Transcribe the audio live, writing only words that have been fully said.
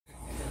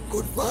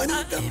Good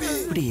morning தம்பி.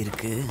 எப்படி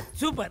இருக்கு?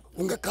 சூப்பர்.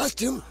 உங்க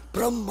காஸ்டியூம்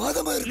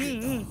பிரமாதமா இருக்கு.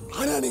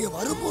 ஆனா நீங்க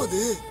வரும்போது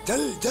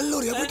ஜல் ஜல்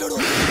ஒரு எபிட்டோட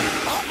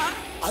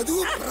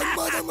அதுவும்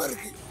பிரமாதமா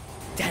இருக்கு.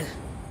 ஜல்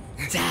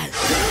ஜல்.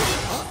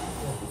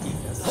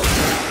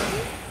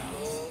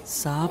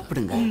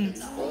 சாப்பிடுங்க,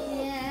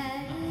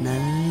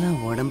 நல்லா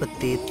உடம்ப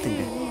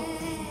தேத்துங்க.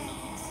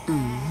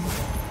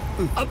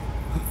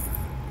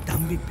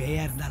 தம்பி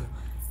பேயா இருந்தாலும்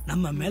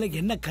நம்ம மேல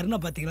என்ன கருணை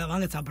பாத்தீங்களா?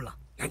 வாங்க சாப்பிடலாம்.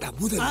 ஏண்டா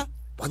முதல்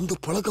வந்து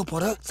பழக்க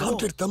போற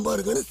சாப்பிட்டு தம்பா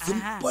இருக்குன்னு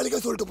சிம்பாலிக்கா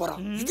சொல்லிட்டு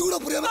போறான். இது கூட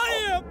புரியாம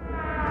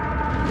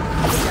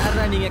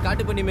யாரா நீங்க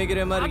காட்டு பண்ணி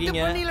மேய்க்கிற மாதிரி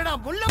இருக்கீங்க? இல்லடா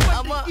முள்ள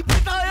பட்டி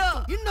இப்பதாயா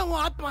இன்னும்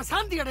ஆத்மா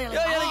சாந்தி அடையல.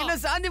 எனக்கு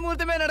இன்னும் சாந்தி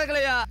முகூர்த்தமே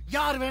நடக்கலையா?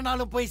 யார்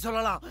வேணாலும் போய்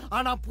சொல்லலாம்,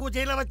 ஆனா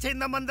பூஜையில வச்ச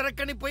இந்த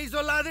மந்திரக்கணி போய்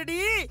சொல்லாதடி.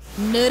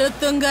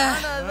 நிறுத்துங்க.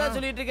 நான்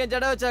சொல்லிட்டு இருக்கேன்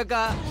ஜட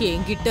வச்சாக்கா.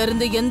 என்கிட்ட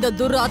இருந்து எந்த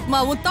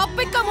துராத்மாவும்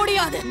தப்பிக்க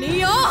முடியாது.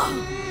 நீயோ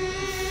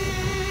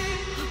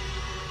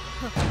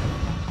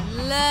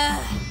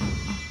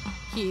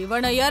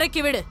இவனை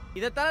இறக்கி விடு.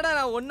 இதை தானடா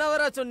நான் 1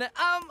 ஹவரா சொன்னேன்.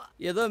 ஆமா,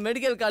 ஏதோ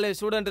மெடிக்கல் காலேஜ்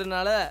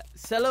ஸ்டூடெண்ட்னால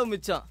செலவு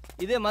மிச்சம்.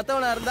 இதே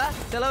மத்தவனா இருந்தா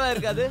செலவா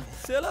இருக்காது.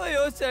 செலவை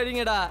யோசிச்சு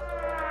அடிங்கடா.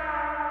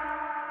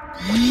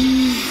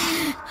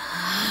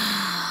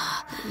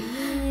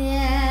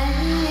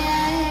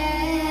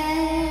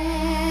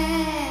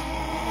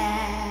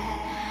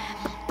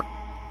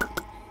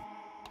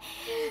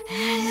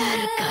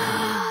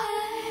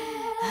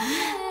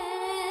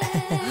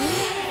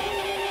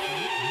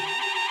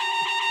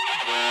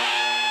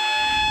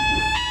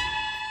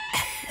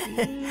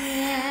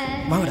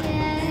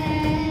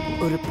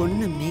 ஒரு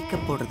பொண்ணு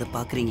மேக்கப் போடுறத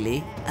பாக்குறீங்களே,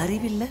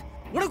 அறிவில்ல?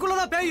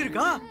 உனக்குள்ளதான் பேய்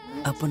இருக்கா?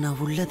 அப்ப நான்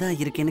உள்ளதான்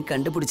இருக்கேன்னு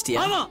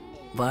கண்டுபிடிச்சிட்டியா?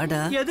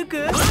 வாடா.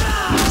 எதுக்கு?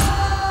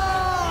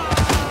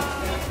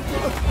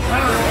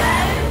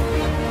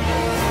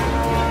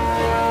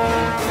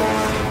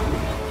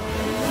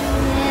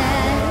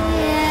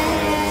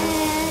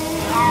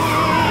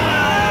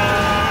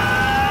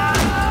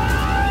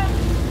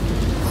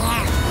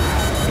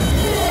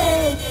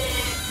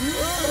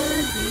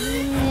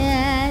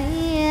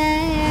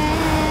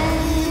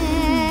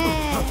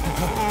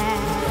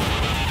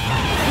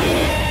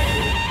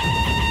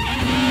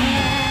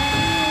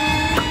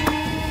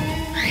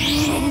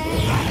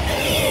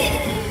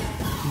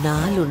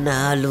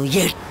 நாலும்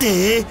 8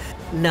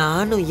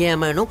 நானும்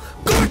ஏமனும்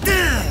கொட்டு.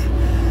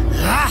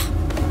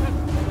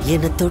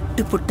 என்ன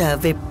தொட்டு புட்டா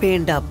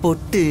வெப்பேண்டா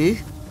பொட்டு.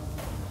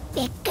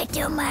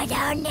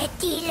 வெக்கட்டுமாடா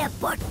நெத்தியில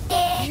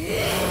பொட்டு.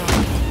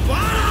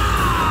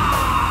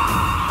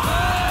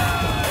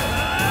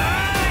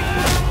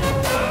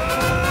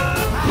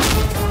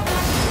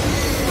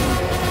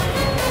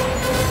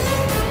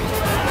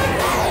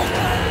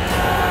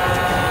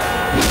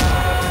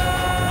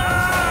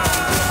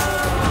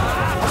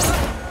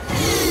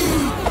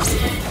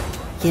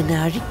 என்ன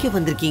அழிக்க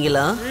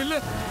வந்திருக்கீங்களா?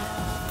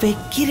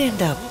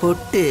 வைக்கிறேன்டா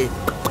பொட்டு.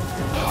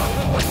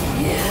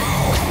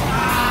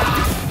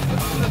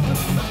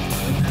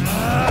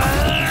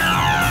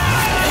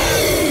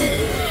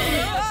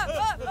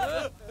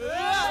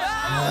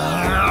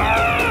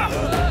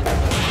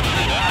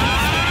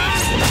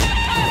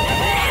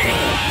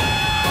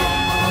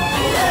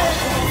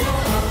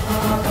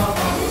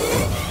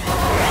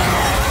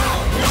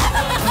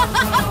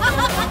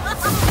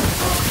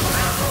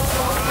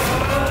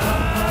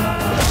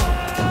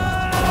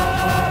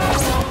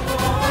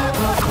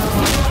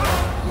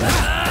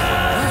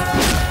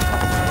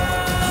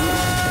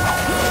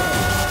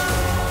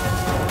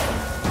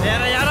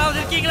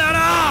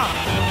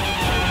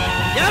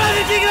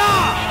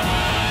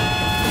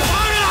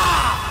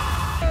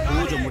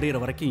 பூஜை முடிகிற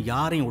வரைக்கும்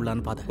யாரையும்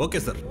உள்ளான்னு பாத. Okay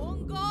sir.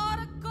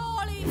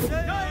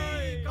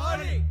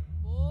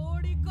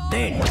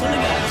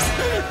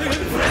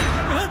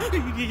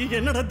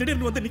 என்னடா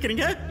திடீர்னு வந்து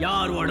நிக்கிறீங்க?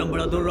 யார்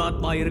உடம்புல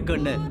துராத்மா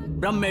இருக்குன்னு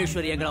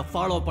பிரம்மேஸ்வரி எங்களை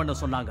ஃபாலோ பண்ண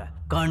சொன்னாங்க.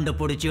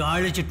 கண்டுபிடிச்சு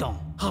அழிச்சிட்டோம்.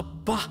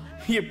 அப்பா,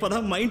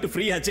 இப்பதான் மைண்ட்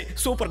ஃப்ரீ ஆச்சு.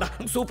 சூப்பர்டா,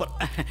 சூப்பர்.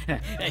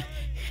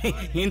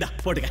 இந்தா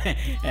போட்டுக்க.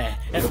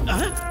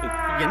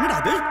 என்னடா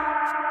அது?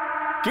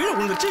 கீழே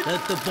விழுந்துச்சு.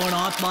 செத்து போன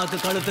ஆத்மாக்கு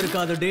கழுத்து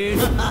இருக்காது டே.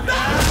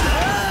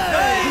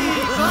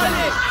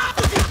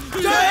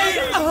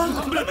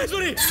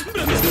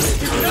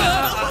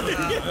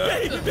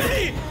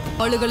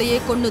 ஆளுகளையே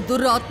கொன்னு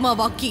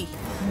துராத்மாவாக்கி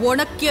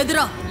உனக்கு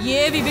எதிரா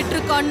ஏவி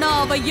விட்டுருக்கான்னா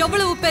அவ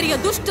எவ்வளவு பெரிய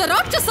துஷ்ட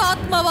ராட்சச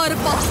ஆத்மாவா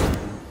இருப்பா.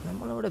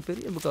 நம்மளோட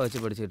பெரிய புக்கை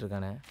வச்சு படிச்சுட்டு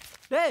இருக்கானே.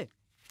 டேய்,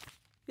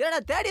 ஏடா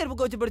தேர்ட் இயர்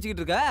புக்கை வச்சு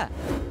படிச்சுக்கிட்டு இருக்க?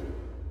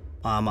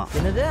 ஆமா.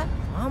 என்னது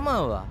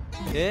ஆமாவா?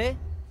 ஏய்,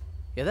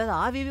 ஏதாவது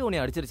ஆவிவி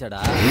உன்னை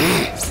அடிச்சிருச்சாடா?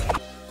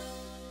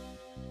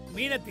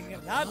 மீனை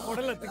திங்கிறதா,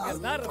 குடலை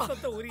திங்கிறதா,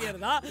 ரத்தத்தை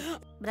உரியறதா?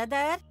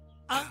 பிரதர்,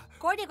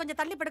 கோழியை கொஞ்சம்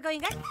தள்ளி படுக்க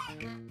வைங்க.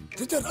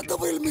 ரத்த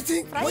பொரியல்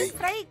மிஸ்ஸிங்.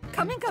 Fry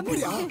coming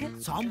coming.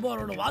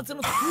 சாம்பாரோட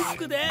வாசனை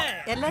தூக்குதே.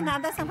 எல்லாம்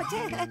நான் தான்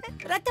சமைச்சேன்.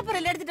 ரத்த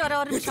பொரியல் எடுத்துட்டு வர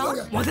ஒரு நிமிஷம்.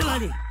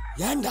 முதலாளி,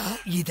 ஏண்டா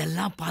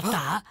இதெல்லாம்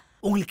பார்த்தா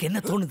உங்களுக்கு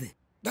என்ன தோணுது?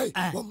 டேய்,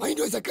 உன்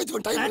மைண்ட் வாய்ஸ் அக்கேஜ்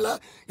பண்ண டைம் இல்ல.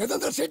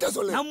 எதனா ஸ்ட்ரைட்டா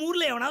சொல்லு. நம்ம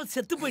ஊர்ல எவனாவது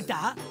செத்து போயிட்டா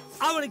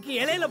அவனுக்கு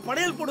இலையில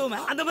படையல் போடுவோமே,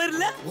 அந்த மாதிரி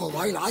இல்ல? உன்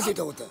வாயில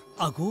ஆசிட்ட ஊத்த.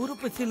 அகோர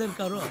பசியில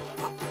இருக்காரோ?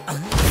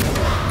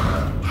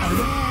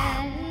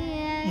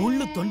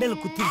 முள்ளு தொண்டையில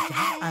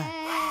குத்திருச்சா?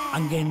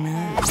 அங்க என்ன?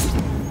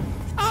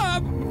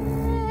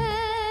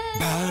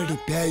 பேடு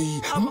பேய்.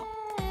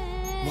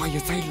 வாய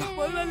சைடுல.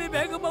 முதலாளி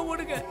வேகமா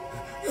ஓடுங்க.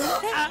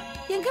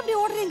 எங்க இப்படி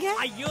ஓடுறீங்க?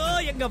 ஐயோ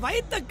எங்க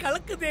வயித்த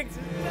கலக்குது.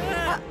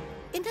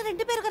 என்ன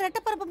ரெண்டு பேருக்கு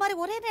ரெட்டை பருப்பு மாதிரி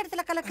ஒரே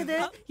நேரத்துல கலக்குது?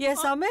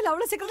 என் சமையல்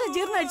அவ்வளவு சீக்கிரத்துல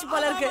ஜீரணம் ஆயிடுச்சு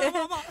போல இருக்கு.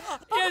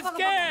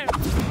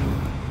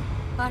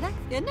 அட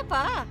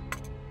என்னப்பா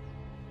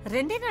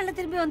 2 நாள்ல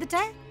திரும்பி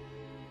வந்துட்டேன்.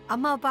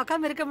 அம்மாவை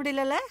பார்க்காம இருக்க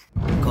முடியல.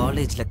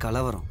 காலேஜ்ல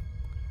கலவரம்,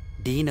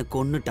 டீனை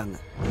கொன்னுட்டாங்க.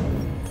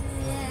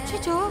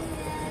 சிச்சோ,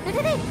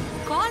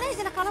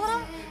 காலேஜ்ல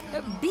கலவரம்,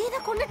 டீனை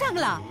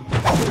கொன்னுட்டாங்களா?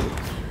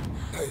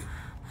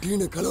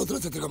 டீனை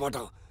கலவரத்துல செத்துக்க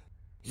மாட்டான்,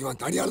 இவன்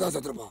தடியால தான்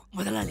செத்துருப்பான்.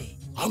 முதலாளி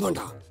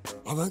ஆமாண்டா,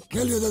 அவன்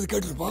கேள்வி ஏதாவது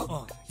கேட்டிருப்பான்,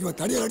 இவன்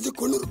தடியால் அடிச்சு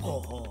கொண்டு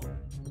இருப்பான்.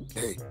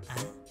 டேய்,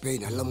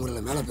 பேய் நல்ல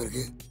முறையில் மேல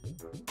போயிருக்கு,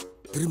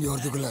 திரும்பி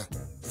வரதுக்குள்ள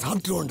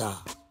சாப்பிட்டுருவோண்டா.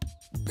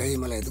 பேய்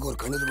மேல எதுக்கு ஒரு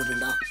கண்ணு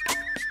போட்டுண்டா.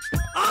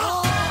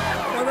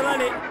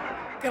 முதலாளி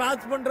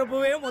கிராஸ்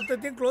பண்றப்பவே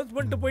மொத்தத்தையும் க்ளோஸ்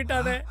பண்ணிட்டு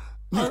போயிட்டானே.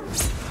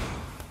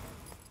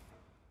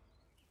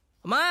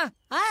 அம்மா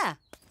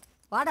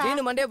வாடா.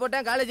 டீனு மண்டைய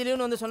போட்டேன், காலேஜ்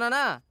லீவ்னு வந்து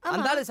சொன்னானா?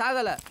 அந்த ஆளு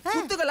சாகல,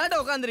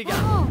 குத்துக்கலாட்ட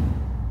உட்காந்துருக்கான்.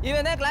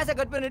 இவன் தான் கிளாஸை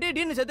கட் பண்ணிட்டு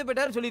டீனு செத்து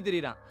போயிட்டாருன்னு சொல்லி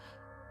தெரியுறான்.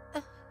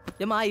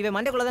 ஏமா இவன்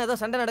மண்டைக்குள்ளதான் ஏதோ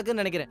சண்டை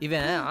நடக்குன்னு நினைக்கிறேன்.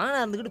 இவன் ஆனா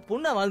இருந்துகிட்டு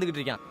பொண்ணா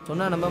வாழ்ந்துகிட்டு இருக்கான்.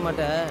 சொன்னா நம்ப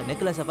மாட்டேன்.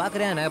 நெக்லஸ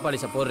பாக்குறேன்,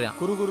 நகைப்பாலிச போடுறான்,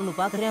 குறுகுறுன்னு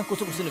பாக்குறேன்,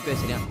 குசு குசுன்னு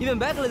பேசுறான்.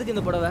 இவன் பேக்ல எதுக்கு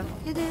இந்த புடவை?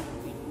 இது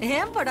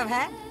ஏன்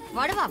புடவை?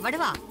 வடுவா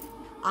வடுவா,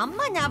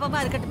 அம்மா ஞாபகமா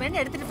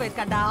இருக்கட்டுமேன்னு எடுத்துட்டு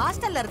போயிருக்காண்டா.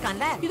 ஹாஸ்டல்ல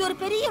இருக்கான்ல, இது ஒரு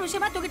பெரிய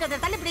விஷயமா தூக்கிட்டு வந்த.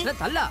 தள்ளி இப்படி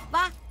தள்ளா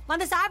வா,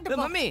 வந்து சாப்பிட்டு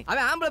போ. மம்மி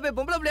அவன் ஆம்பளை போய்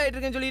பொம்பளை பிள்ளை ஆயிட்டு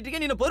இருக்கேன்னு சொல்லிட்டு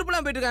இருக்கேன், நீ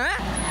பொறுப்புலாம் போயிட்டு இருக்கான்.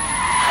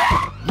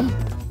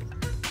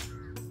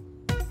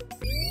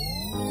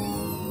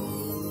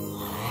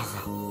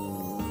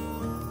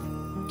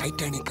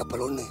 டைட்டானிக்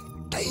கப்பல் ஒண்ணு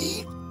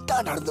டைட்டா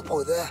நடந்து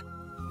போகுது.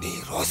 நீ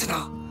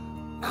ரோசனா,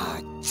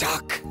 நான்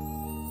ஜாக்.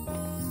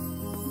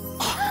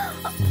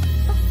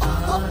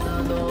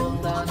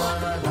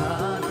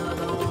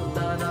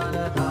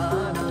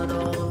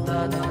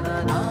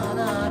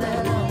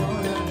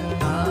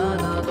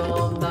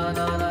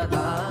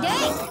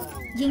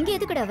 எங்க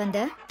எதுக்குடா வந்த?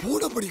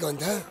 பூனை பிடிக்க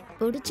வந்த.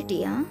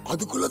 புடிச்சிட்டியா?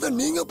 அதுக்குள்ளதான்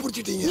நீங்க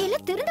புடிச்சிட்டீங்க.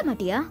 எல்லாம் திருட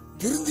மாட்டியா?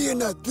 திருந்து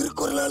என்ன,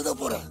 திருக்குறளால தான்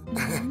போறேன்.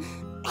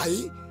 I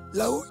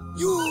love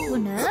you.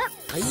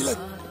 கையில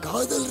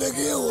காதல்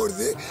ரகையே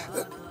ஓடுது.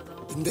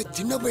 இந்த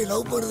சின்ன பைய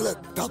லவ் பண்றதுல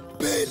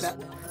தப்பே இல்ல.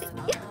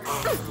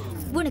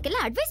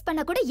 உனக்கெல்லாம் அட்வைஸ்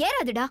பண்ண கூட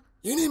ஏறாதுடா.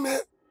 இனிமே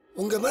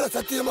உங்க மேல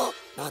சத்தியமா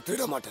நான்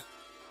திருட மாட்டேன்.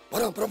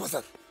 வரேன்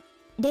ப்ரொஃபசர்.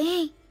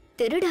 டேய்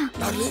திருடா.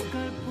 டார்லிங்,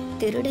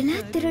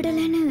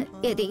 திருடலன்னு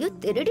எதையோ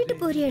திருடிட்டு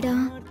போறியடா.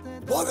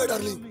 போக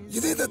டார்லிங்,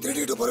 இதை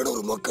திருடிட்டு போறேன்னு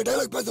ஒரு மொக்க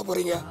டயலாக் பேச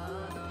போறீங்க.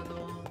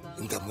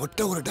 இந்த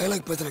மொட்டை ஒரு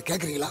டயலாக் பேசுற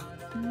கேக்குறீங்களா?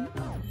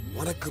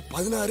 உனக்கு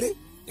 16,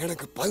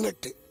 எனக்கு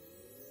 18.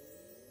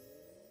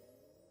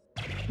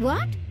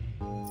 வாட்?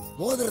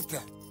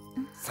 மோதிரத்தை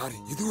சாரி,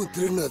 இதுவும்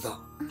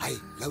திருடுனதுதான். I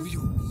love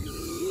you.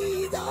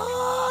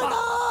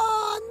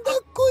 அந்த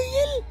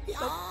கோயில்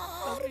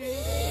யார்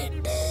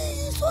வீட்டு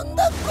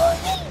சொந்த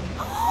கோயில்,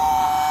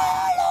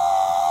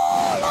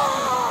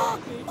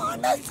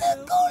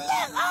 மனசுக்குள்ள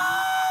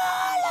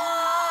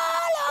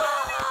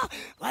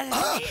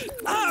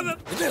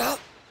என்னடா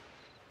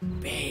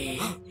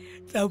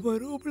நம்ம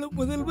ரூம்ல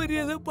முதல்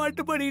மரியாதை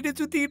பாட்டு பாடிட்டு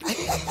சுத்திக்கிட்டு